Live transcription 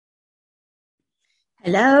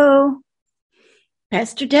Hello,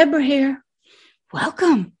 Pastor Deborah here.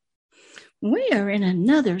 Welcome. We are in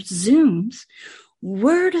another Zoom's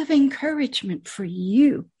word of encouragement for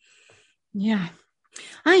you. Yeah,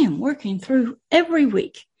 I am working through every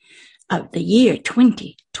week of the year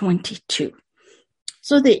 2022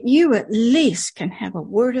 so that you at least can have a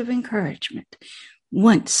word of encouragement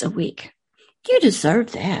once a week. You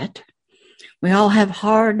deserve that. We all have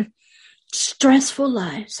hard, stressful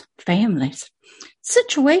lives, families,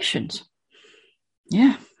 situations.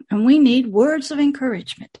 Yeah, and we need words of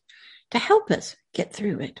encouragement to help us get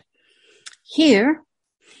through it. Here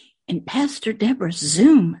in Pastor Deborah's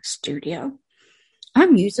Zoom studio,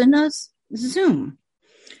 I'm using a Zoom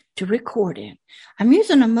to record in. I'm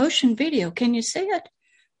using a motion video. Can you see it?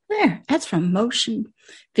 There, that's from Motion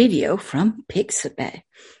Video from Pixabay.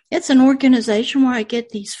 It's an organization where I get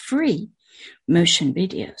these free motion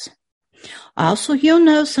videos. Also, you'll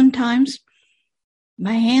know sometimes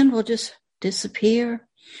my hand will just disappear.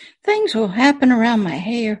 Things will happen around my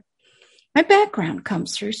hair. My background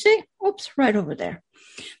comes through. See? Oops, right over there.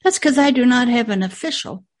 That's because I do not have an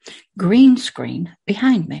official green screen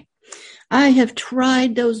behind me. I have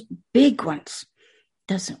tried those big ones.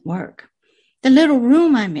 Doesn't work. The little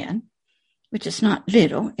room I'm in, which is not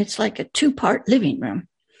little, it's like a 2-part living room,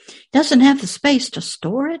 doesn't have the space to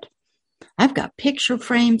store it. I've got picture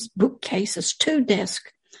frames, bookcases, 2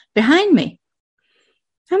 desks behind me.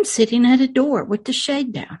 I'm sitting at a door with the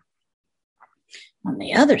shade down. On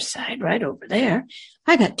the other side, right over there,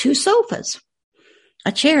 I got 2 sofas,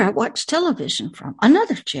 a chair I watch television from,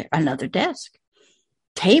 another chair, another desk,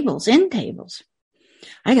 tables, end tables.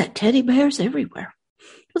 I got teddy bears everywhere.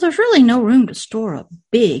 But there's really no room to store a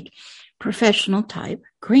big professional type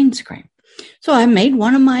green screen. So I made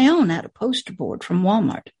one of my own out of poster board from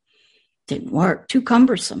Walmart. Didn't work, too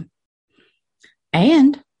cumbersome.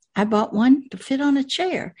 And I bought one to fit on a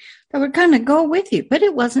chair that would kind of go with you, but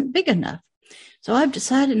it wasn't big enough. So I've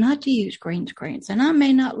decided not to use green screens, and I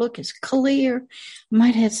may not look as clear. I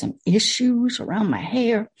might have some issues around my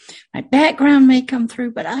hair. My background may come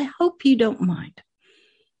through, but I hope you don't mind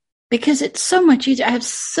because it's so much easier. I have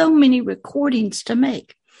so many recordings to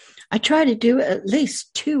make. I try to do at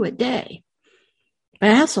least 2 a day. But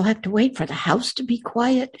I also have to wait for the house to be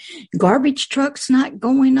quiet. Garbage trucks not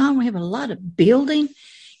going on. We have a lot of building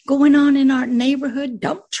going on in our neighborhood.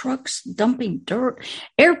 Dump trucks dumping dirt.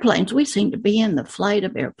 Airplanes. We seem to be in the flight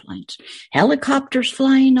of airplanes. Helicopters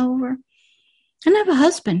flying over. And I have a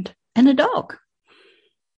husband and a dog.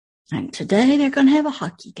 And today they're going to have a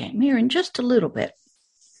hockey game here in just a little bit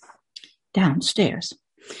downstairs.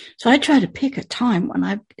 So I try to pick a time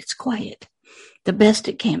when it's quiet, the best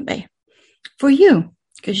it can be. For you,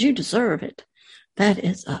 because you deserve it. That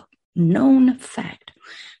is a known fact.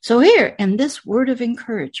 So here in this word of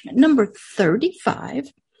encouragement, number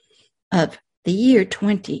 35 of the year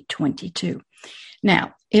 2022.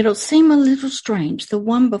 Now, it'll seem a little strange. The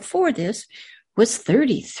one before this was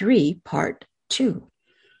 33, part 2.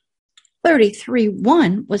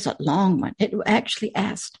 33:1 was a long one. It actually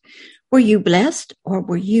asked, were you blessed or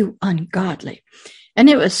were you ungodly? And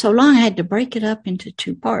it was so long I had to break it up into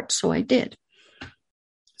 2 parts, so I did.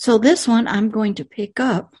 So this one I'm going to pick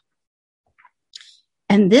up,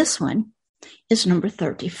 and this one is number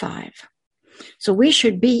 35. So we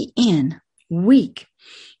should be in week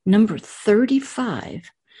number 35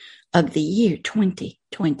 of the year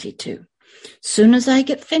 2022. Soon as I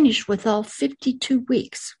get finished with all 52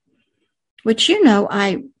 weeks, which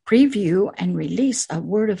I preview and release a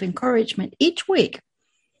word of encouragement each week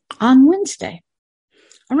on Wednesday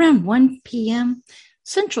around 1 p.m.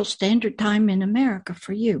 Central Standard Time in America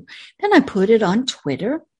for you. Then I put it on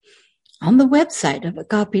Twitter, on the website of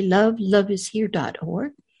Agape Love,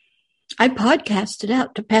 loveishere.org. I podcast it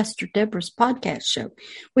out to Pastor Deborah's podcast show,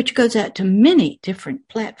 which goes out to many different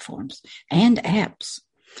platforms and apps.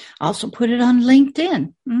 Also put it on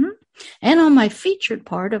LinkedIn and on my featured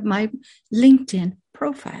part of my LinkedIn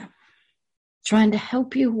profile. Trying to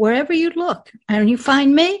help you wherever you look. And you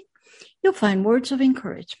find me, you'll find words of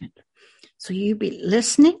encouragement. So you be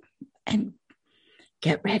listening and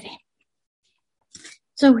get ready.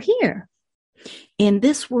 So here, in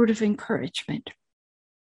this word of encouragement,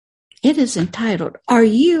 it is entitled, Are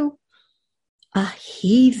You a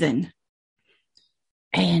Heathen?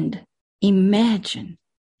 And imagine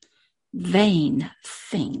vain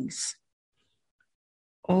things.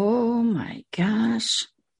 Oh my gosh.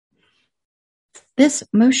 This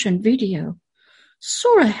motion video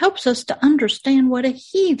sort of helps us to understand what a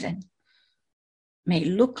heathen may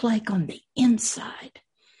look like on the inside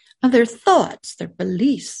of their thoughts, their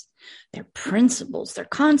beliefs, their principles, their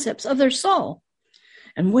concepts of their soul.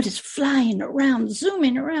 and what is flying around,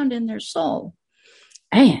 zooming around in their soul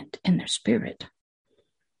and in their spirit.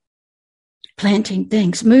 Planting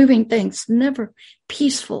things, moving things, never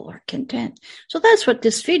peaceful or content. So that's what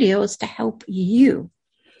this video is to help you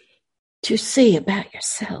to see about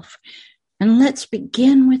yourself. And let's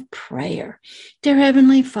begin with prayer. Dear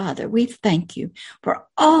Heavenly Father, we thank you for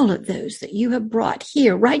all of those that you have brought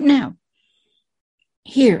here right now,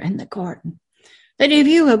 here in the garden, that if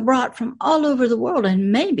you have brought from all over the world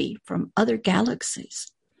and maybe from other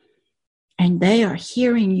galaxies, and they are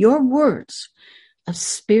hearing your words of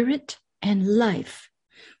spirit and life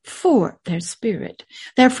for their spirit,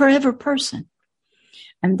 their forever person,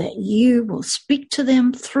 and that you will speak to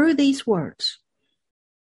them through these words,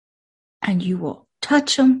 and you will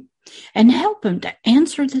touch them and help them to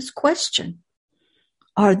answer this question.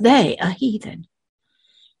 Are they a heathen?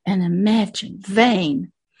 And imagine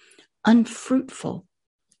vain, unfruitful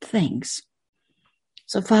things.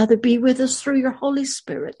 So, Father, be with us through your Holy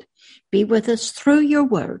Spirit. Be with us through your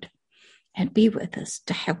word. And be with us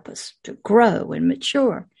to help us to grow and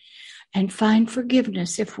mature and find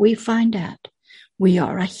forgiveness if we find out we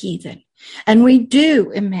are a heathen. And we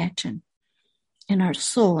do imagine in our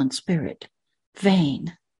soul and spirit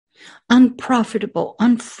vain, unprofitable,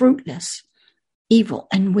 unfruitless, evil,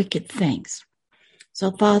 and wicked things.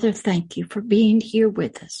 So, Father, thank you for being here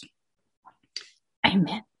with us.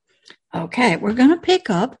 Amen. Okay, we're going to pick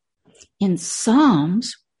up in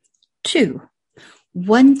Psalms 2,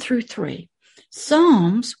 1 through 3.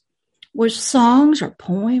 Psalms were songs or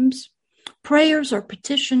poems, prayers or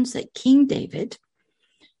petitions that King David,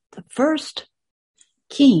 the first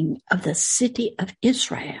king of the city of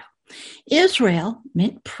Israel. Israel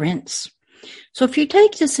meant prince. So if you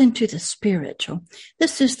take this into the spiritual,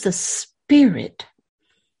 this is the spirit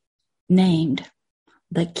named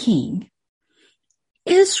the king.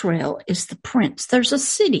 Israel is the prince. There's a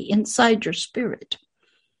city inside your spirit.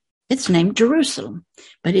 It's named Jerusalem,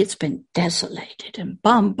 but it's been desolated and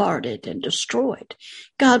bombarded and destroyed.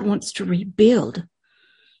 God wants to rebuild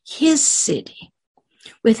his city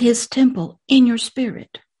with his temple in your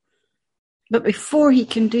spirit. But before he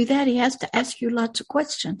can do that, he has to ask you lots of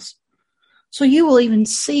questions. So you will even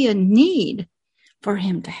see a need for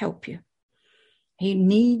him to help you. He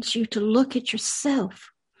needs you to look at yourself,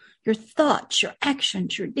 your thoughts, your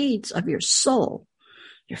actions, your deeds of your soul,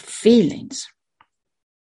 your feelings,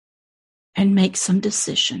 and make some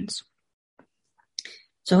decisions.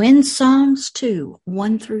 So in Psalms 2,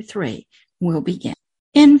 1 through 3, we'll begin.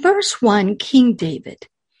 In verse 1, King David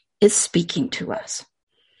is speaking to us.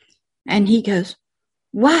 And he goes,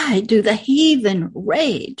 why do the heathen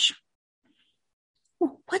rage?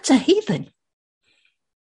 Well, what's a heathen?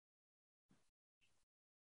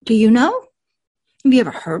 Do you know? Have you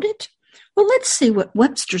ever heard it? Well, let's see what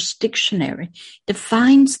Webster's Dictionary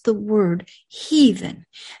defines the word heathen,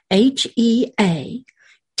 Heathen,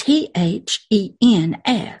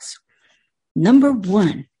 as. Number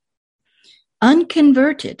 1,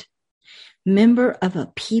 unconverted, member of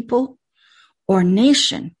a people or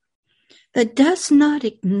nation that does not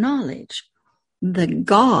acknowledge the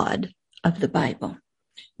God of the Bible.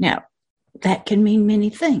 Now, that can mean many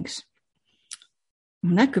things.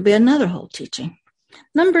 And that could be another whole teaching.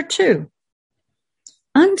 Number 2,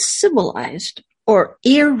 uncivilized or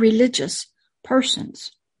irreligious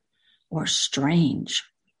persons or strange.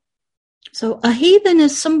 So a heathen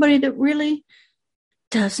is somebody that really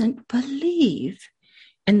doesn't believe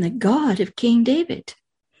in the God of King David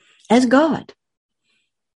as God.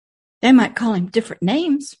 They might call him different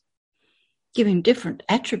names, give him different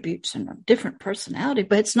attributes and a different personality,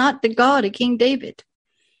 but it's not the God of King David.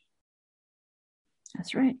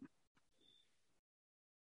 That's right.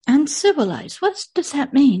 Uncivilized. What does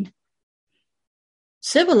that mean?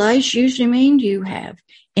 Civilized usually means you have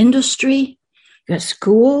industry, you have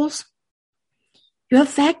schools, you have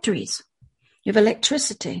factories, you have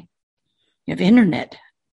electricity, you have internet,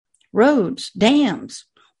 roads, dams,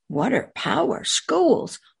 water, power,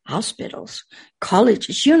 schools, hospitals,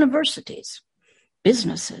 colleges, universities,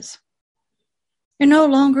 businesses. You're no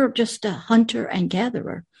longer just a hunter and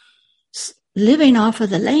gatherer living off of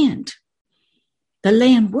the land. The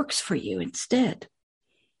land works for you instead.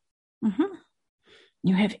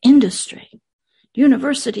 You have industry,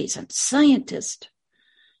 universities, and scientists.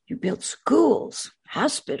 You build schools,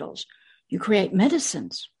 hospitals. You create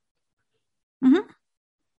medicines.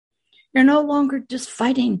 You're no longer just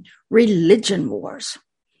fighting religion wars.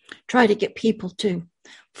 Try to get people to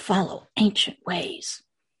follow ancient ways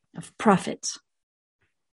of prophets.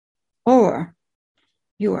 Or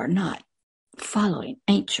you are not following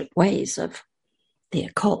ancient ways of the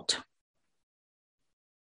occult.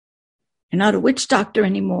 You're not a witch doctor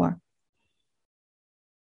anymore.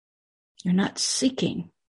 You're not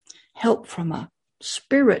seeking help from a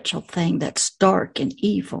spiritual thing that's dark and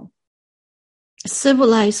evil.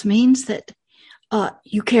 Civilized means that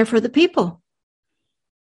you care for the people.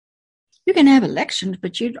 You can have elections,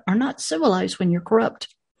 but you are not civilized when you're corrupt,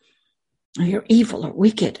 or you're evil or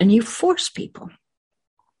wicked, and you force people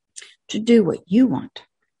to do what you want.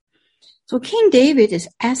 So King David is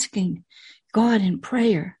asking God in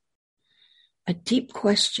prayer a deep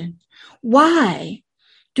question. Why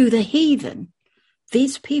do the heathen,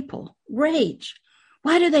 these people, rage?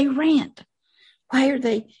 Why do they rant? Why are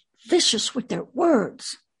they vicious with their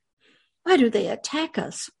words? Why do they attack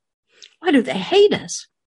us? Why do they hate us?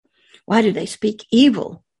 Why do they speak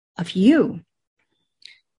evil of you?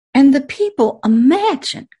 And the people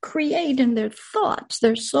imagine, create in their thoughts,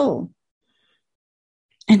 their soul,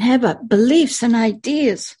 and have beliefs and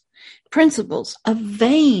ideas, principles of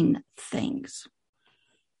vain things.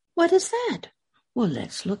 What is that? Well,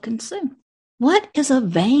 let's look and see. What is a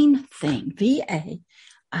vain thing?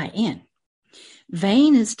 V-A-I-N.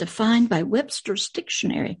 Vain is defined by Webster's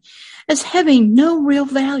dictionary as having no real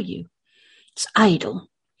value. It's idle.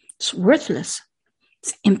 It's worthless.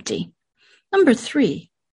 It's empty. Number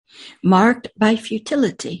 3, marked by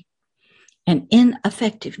futility and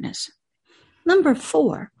ineffectiveness. Number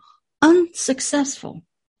 4, unsuccessful.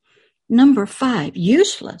 Number 5,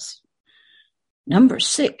 useless. Number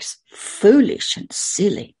 6, foolish and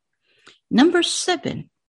silly. Number 7,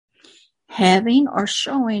 having or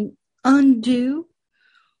showing undue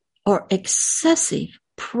or excessive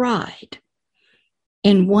pride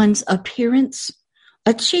in one's appearance,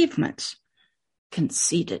 achievements,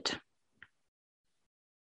 conceited.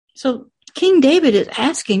 So King David is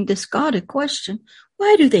asking this God a question.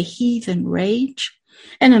 Why do the heathen rage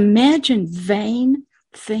and imagine vain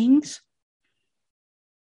things?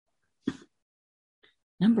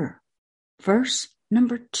 Verse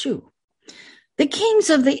number 2. The kings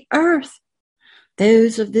of the earth,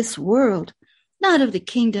 those of this world, not of the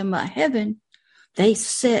kingdom of heaven, they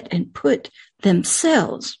set and put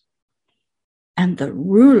themselves and the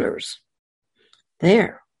rulers,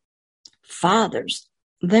 their fathers,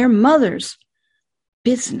 their mothers,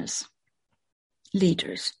 business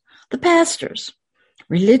leaders, the pastors,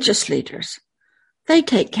 religious leaders, they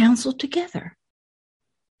take counsel together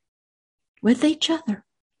with each other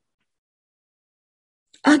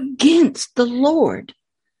against the Lord,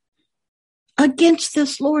 against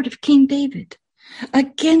this Lord of King David,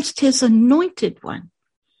 against his anointed one,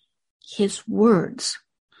 his words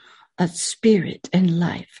of spirit and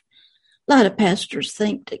life. A lot of pastors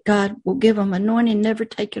think that God will give them anointing, never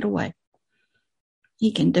take it away.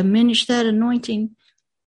 He can diminish that anointing.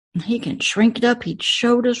 He can shrink it up. He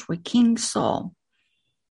showed us with King Saul.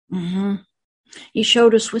 He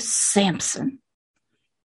showed us with Samson.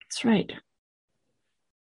 That's right.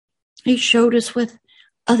 He showed us with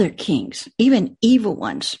other kings, even evil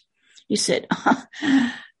ones. He said,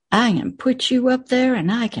 I can put you up there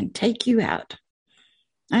and I can take you out.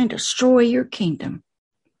 I can destroy your kingdom.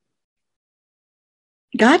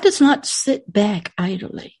 God does not sit back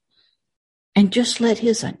idly and just let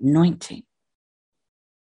his anointing,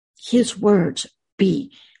 his words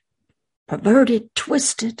be perverted,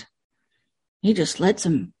 twisted. He just lets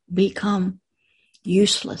them become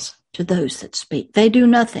useless to those that speak. They do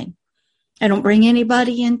nothing. They don't bring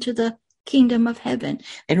anybody into the kingdom of heaven.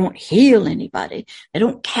 They don't heal anybody. They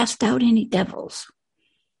don't cast out any devils.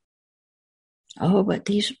 Oh, but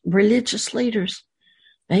these religious leaders,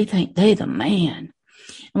 they think they the man.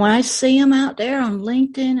 And when I see them out there on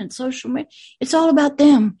LinkedIn and social media, it's all about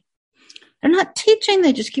them. They're not teaching.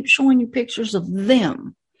 They just keep showing you pictures of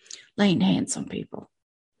them laying hands on people.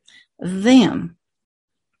 Them.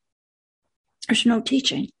 There's no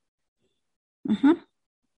teaching.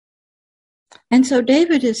 And so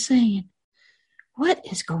David is saying, what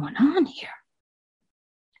is going on here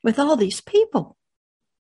with all these people?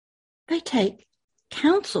 They take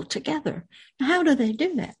counsel together. Now, how do they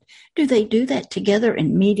do that? Do they do that together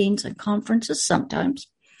in meetings and conferences? Sometimes.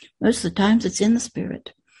 Most of the times it's in the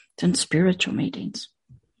spirit. It's in spiritual meetings.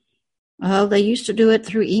 Oh, they used to do it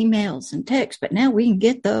through emails and text, but now we can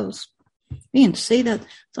get those. We can see that.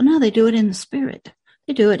 So now they do it in the spirit.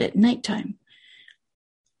 They do it at nighttime.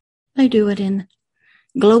 They do it in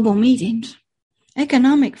global meetings,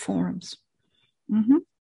 economic forums.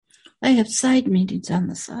 They have side meetings on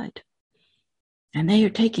the side. And they are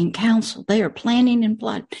taking counsel. They are planning and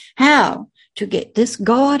plotting how to get this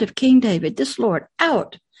God of King David, this Lord,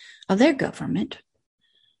 out of their government,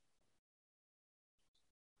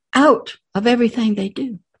 out of everything they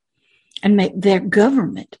do, and make their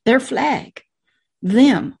government, their flag,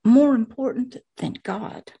 them more important than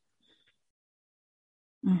God.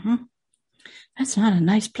 That's not a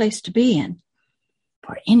nice place to be in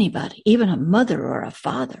for anybody, even a mother or a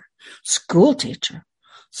father, school teacher,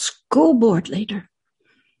 school board leader,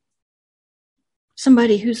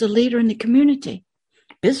 somebody who's a leader in the community,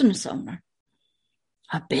 business owner,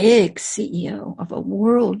 a big CEO of a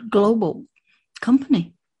world global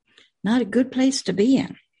company. Not a good place to be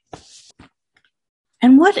in.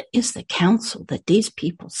 And what is the counsel that these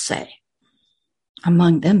people say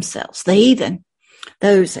among themselves? The heathen,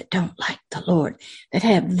 those that don't like the Lord, that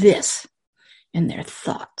have this in their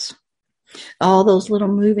thoughts. All those little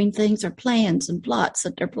moving things are plans and plots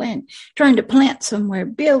that they're planning, trying to plant somewhere,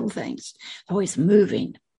 build things, always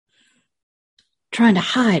moving, trying to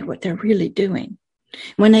hide what they're really doing.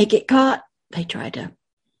 When they get caught, they try to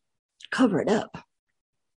cover it up,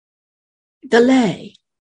 delay,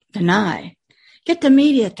 deny, get the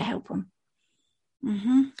media to help them.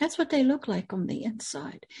 That's what they look like on the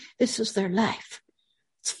inside. This is their life.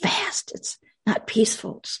 It's fast. It's not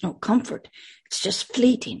peaceful. It's no comfort. It's just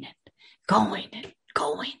fleeting and going and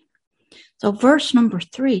going. So verse number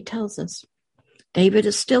 3 tells us, David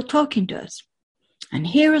is still talking to us. And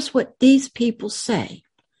here is what these people say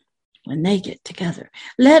when they get together.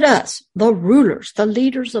 Let us, the rulers, the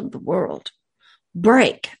leaders of the world,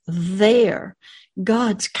 break their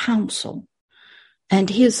God's counsel and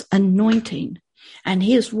his anointing and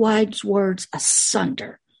his wise words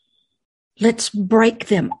asunder. Let's break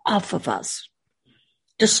them off of us,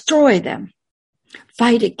 destroy them,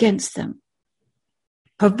 fight against them,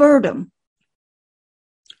 pervert them,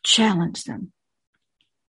 challenge them.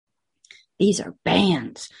 These are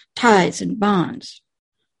bands, ties, and bonds.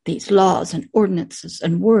 These laws and ordinances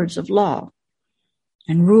and words of law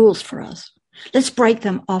and rules for us. Let's break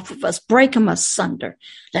them off of us, break them asunder.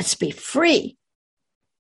 Let's be free.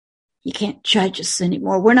 You can't judge us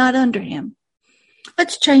anymore. We're not under him.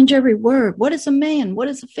 Let's change every word. What is a man? What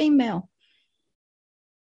is a female?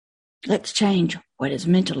 Let's change what is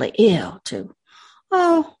mentally ill to,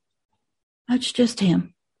 oh, that's just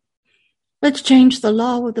him. Let's change the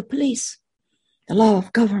law of the police, the law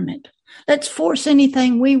of government. Let's force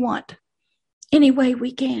anything we want, any way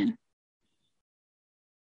we can.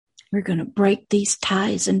 We're going to break these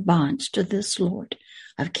ties and bonds to this Lord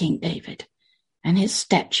of King David and his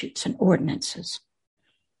statutes and ordinances.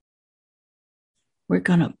 We're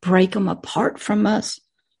going to break them apart from us,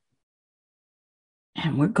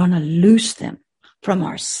 and we're going to loose them from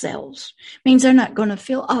ourselves. Means they're not going to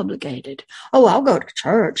feel obligated. Oh, I'll go to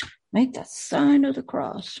church, make the sign of the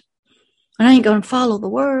cross, and I ain't going to follow the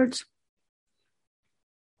words.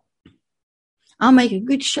 I'll make a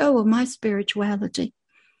good show of my spirituality.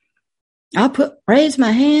 I'll raise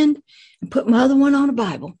my hand and put my other one on a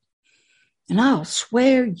Bible, and I'll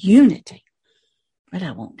swear unity, but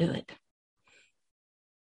I won't do it.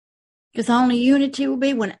 Because the only unity will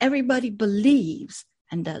be when everybody believes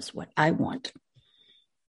and does what I want.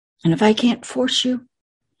 And if I can't force you,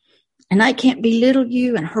 and I can't belittle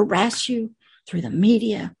you and harass you through the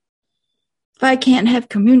media, if I can't have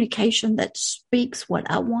communication that speaks what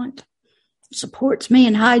I want, supports me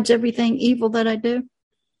and hides everything evil that I do,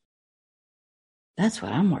 that's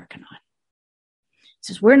what I'm working on. It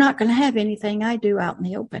says, we're not going to have anything I do out in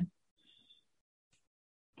the open.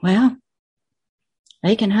 Well,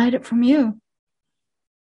 they can hide it from you.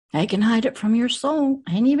 They can hide it from your soul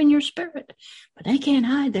and even your spirit. But they can't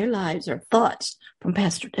hide their lives or thoughts from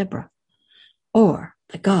Pastor Deborah or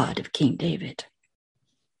the God of King David.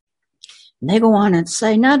 And they go on and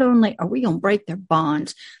say, not only are we going to break their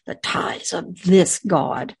bonds, the ties of this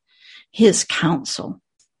God, his counsel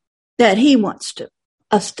that he wants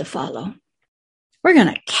us to follow. We're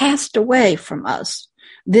going to cast away from us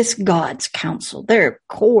this God's counsel, their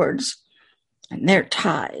cords and their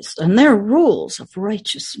ties and their rules of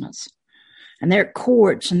righteousness and their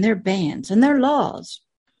cords and their bands and their laws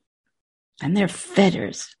and their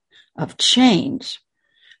fetters of chains.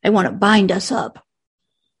 They want to bind us up.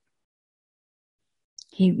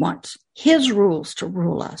 He wants his rules to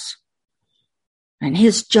rule us and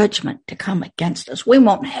his judgment to come against us. We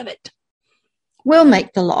won't have it. We'll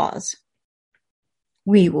make the laws.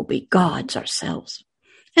 We will be gods ourselves.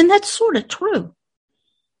 And that's sort of true.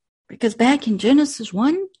 Because back in Genesis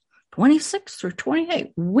 1:26 through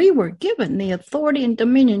 28, we were given the authority and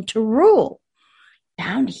dominion to rule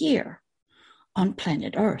down here on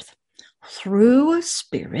planet Earth through a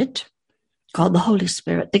spirit called the Holy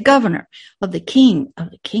Spirit, the governor of the King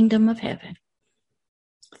of the kingdom of heaven.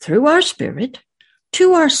 Through our spirit,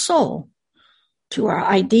 to our soul, to our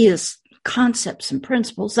ideas, concepts, and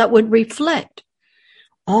principles that would reflect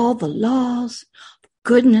all the laws,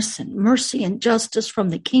 goodness and mercy and justice from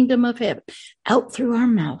the kingdom of heaven out through our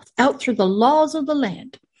mouth, out through the laws of the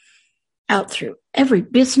land, out through every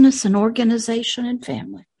business and organization and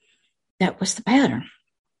family. That was the pattern.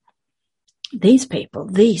 These people,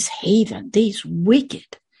 these heathen, these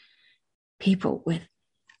wicked people with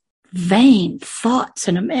vain thoughts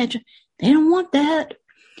and imagine, they don't want that.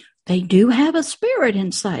 They do have a spirit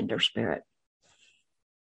inside their spirit.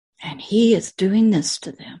 And he is doing this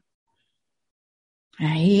to them.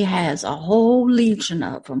 And he has a whole legion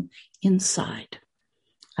of them inside.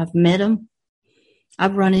 I've met them.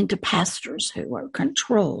 I've run into pastors who are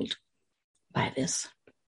controlled by this.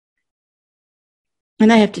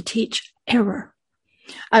 And I have to teach error.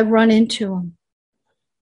 I've run into them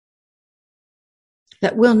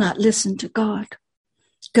that will not listen to God,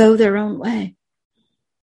 go their own way.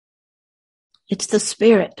 It's the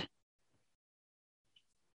spirit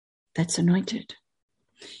that's anointed.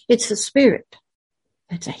 It's the spirit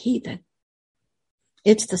that's a heathen.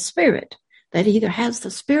 It's the spirit that either has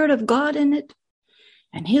the Spirit of God in it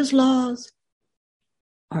and his laws,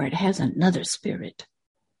 or it has another spirit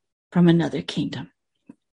from another kingdom.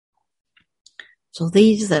 So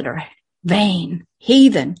these that are vain,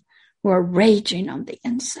 heathen, who are raging on the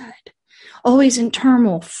inside, always in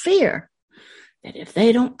turmoil, fear that if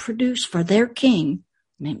they don't produce for their king,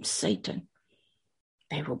 named Satan,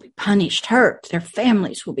 they will be punished, hurt. Their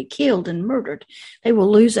families will be killed and murdered. They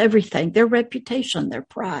will lose everything, their reputation, their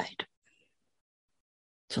pride.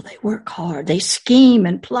 So they work hard. They scheme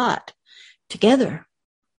and plot together,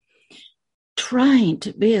 trying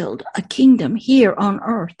to build a kingdom here on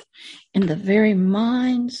earth in the very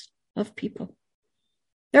minds of people.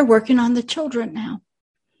 They're working on the children now,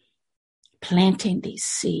 planting these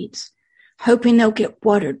seeds, hoping they'll get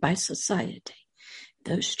watered by society.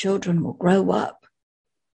 Those children will grow up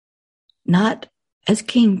not as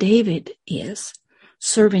King David is,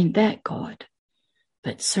 serving that God,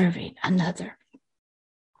 but serving another.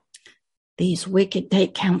 These wicked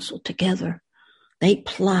take counsel together. They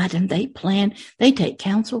plot and they plan. They take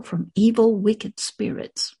counsel from evil, wicked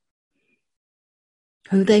spirits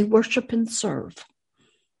who they worship and serve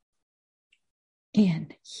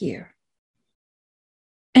in here.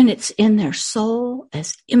 And it's in their soul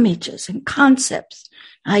as images and concepts,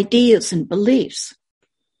 ideas and beliefs,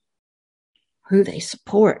 who they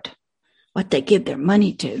support, what they give their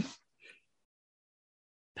money to.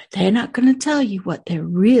 But they're not going to tell you what they're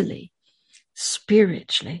really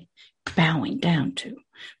spiritually bowing down to.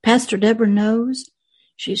 Pastor Deborah knows.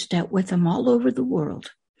 She's dealt with them all over the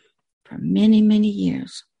world for many, many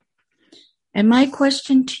years. And my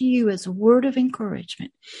question to you is a word of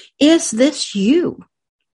encouragement. Is this you?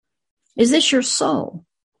 Is this your soul?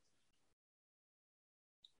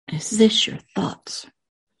 Is this your thoughts?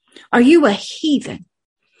 Are you a heathen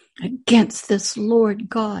against this Lord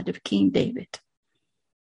God of King David?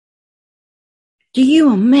 Do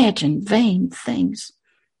you imagine vain things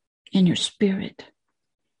in your spirit?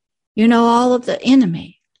 You know all of the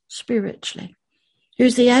enemy spiritually,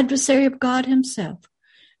 who's the adversary of God himself.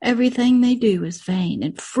 Everything they do is vain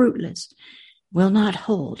and fruitless, will not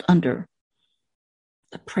hold under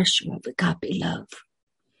the pressure of agape love.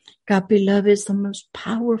 Agape love is the most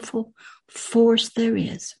powerful force there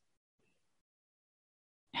is.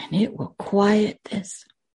 And it will quiet this.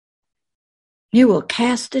 It will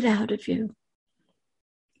cast it out of you.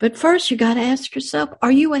 But first you got to ask yourself,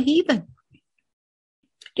 are you a heathen?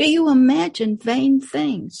 Do you imagine vain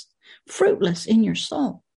things, fruitless in your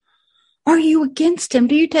soul? Are you against him?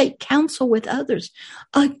 Do you take counsel with others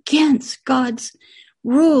against God's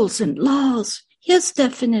rules and laws, his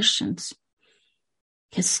definitions,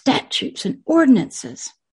 his statutes and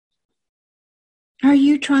ordinances? Are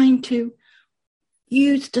you trying to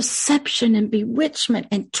use deception and bewitchment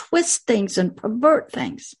and twist things and pervert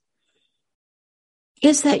things?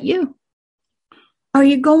 Is that you? Are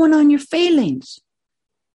you going on your feelings?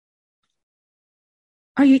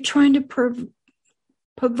 Are you trying to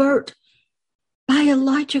pervert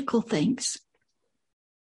biological things?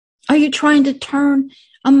 Are you trying to turn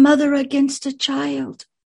a mother against a child?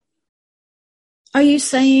 Are you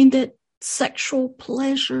saying that sexual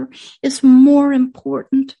pleasure is more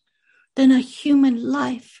important than a human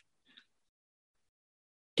life?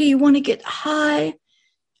 Do you want to get high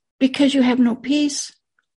because you have no peace?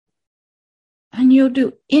 And you'll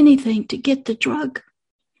do anything to get the drug?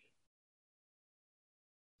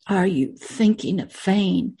 Are you thinking of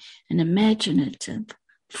vain and imaginative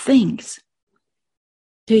things?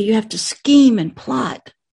 Do you have to scheme and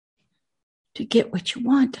plot to get what you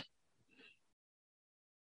want?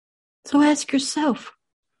 So ask yourself.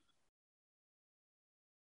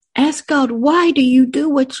 Ask God, why do you do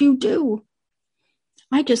what you do?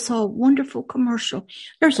 I just saw a wonderful commercial.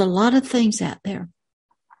 There's a lot of things out there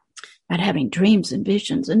about having dreams and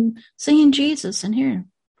visions and seeing Jesus and hearing.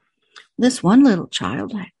 This one little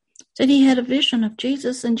child said he had a vision of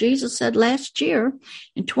Jesus, and Jesus said last year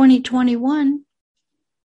in 2021,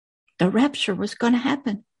 the rapture was going to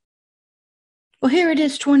happen. Well, here it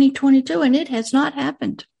is 2022, and it has not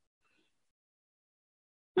happened.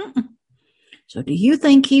 So do you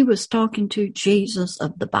think he was talking to Jesus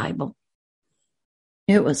of the Bible?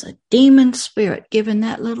 It was a demon spirit giving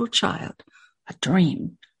that little child a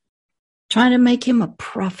dream, trying to make him a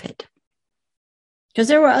prophet. Because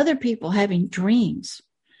there were other people having dreams.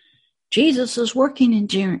 Jesus is working in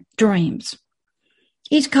dreams.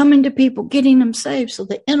 He's coming to people, getting them saved, so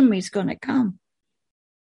the enemy's going to come.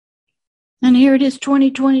 And here it is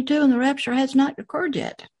 2022, and the rapture has not occurred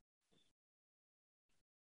yet.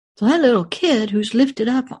 So that little kid who's lifted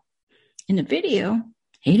up in the video,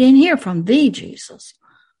 he didn't hear from the Jesus.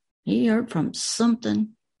 He heard from something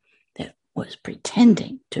that was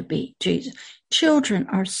pretending to be Jesus. Children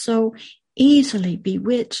are so easily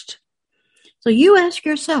bewitched. So you ask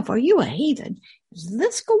yourself, are you a heathen? Is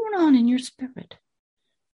this going on in your spirit?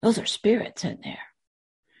 Those are spirits in there,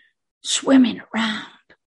 swimming around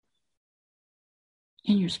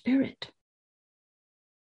in your spirit,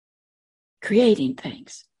 creating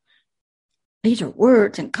things. These are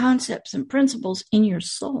words and concepts and principles in your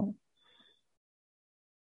soul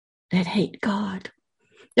that hate God,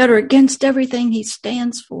 that are against everything he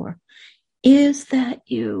stands for. Is that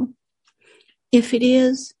you? If it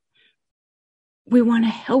is, we want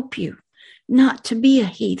to help you not to be a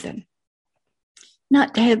heathen,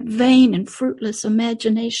 not to have vain and fruitless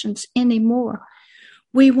imaginations anymore.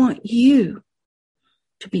 We want you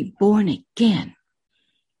to be born again,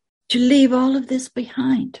 to leave all of this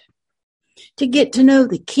behind, to get to know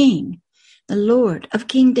the King, the Lord of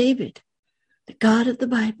King David, the God of the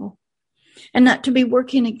Bible, and not to be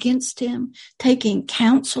working against him, taking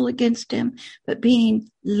counsel against him, but being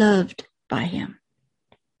loved by him.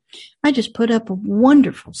 I just put up a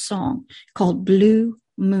wonderful song called Blue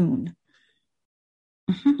Moon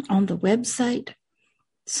on the website.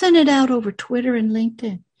 Send it out over Twitter and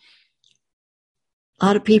LinkedIn. A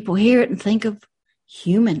lot of people hear it and think of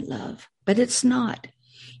human love, but it's not.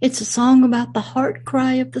 It's a song about the heart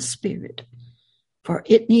cry of the Spirit, for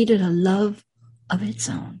it needed a love of its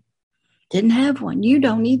own. Didn't have one. You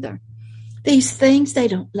don't either. These things, they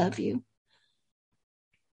don't love you.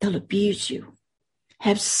 They'll abuse you,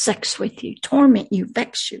 have sex with you, torment you,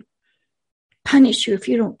 vex you, punish you if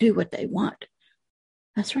you don't do what they want.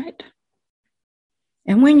 That's right.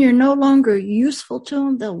 And when you're no longer useful to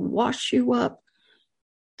them, they'll wash you up,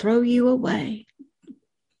 throw you away.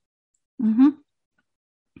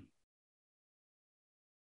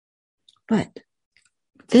 But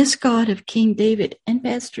this God of King David and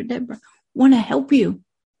Pastor Deborah want to help you.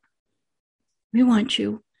 We want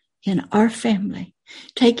you in our family,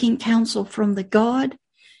 taking counsel from the God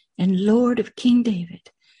and Lord of King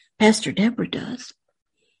David. Pastor Deborah does.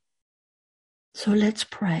 So let's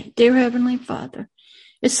pray. Dear Heavenly Father,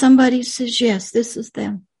 if somebody says, yes, this is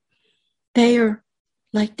them, they are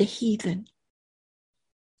like the heathen.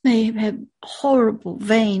 They have horrible,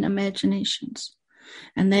 vain imaginations,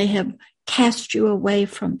 and they have cast you away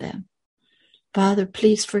from them. Father,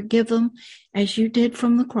 please forgive them as you did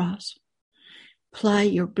from the cross. Apply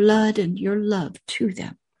your blood and your love to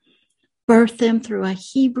them. Birth them through a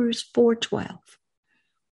Hebrews 4:12.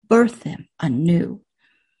 Birth them anew.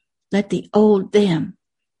 Let the old them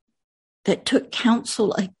that took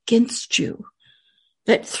counsel against you,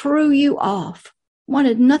 that threw you off,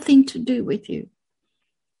 wanted nothing to do with you.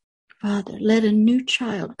 Father, let a new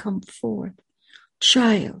child come forth,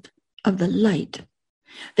 child of the light,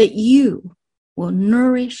 that you will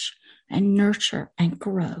nourish and nurture and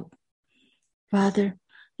grow. Father,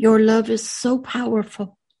 your love is so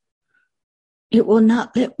powerful. It will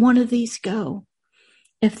not let one of these go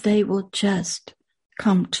if they will just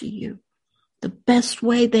come to you the best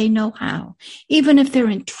way they know how, even if they're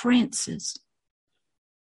in trances,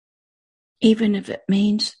 even if it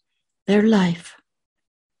means their life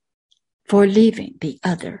for leaving the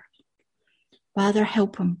other. Father,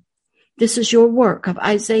 help them. This is your work of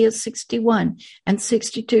Isaiah 61 and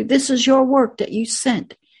 62. This is your work that you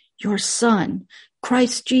sent your Son,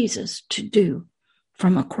 Christ Jesus, to do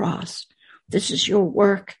from a cross. This is your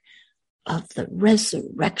work of the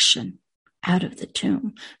resurrection out of the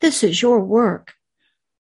tomb. This is your work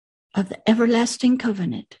of the everlasting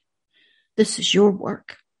covenant. This is your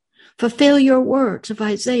work. Fulfill your words of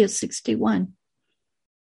Isaiah 61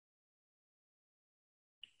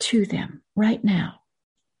 to them right now.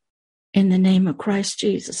 in the name of Christ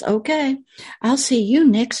Jesus. Okay, I'll see you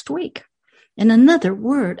next week in another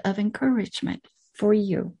word of encouragement for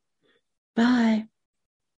you. Bye.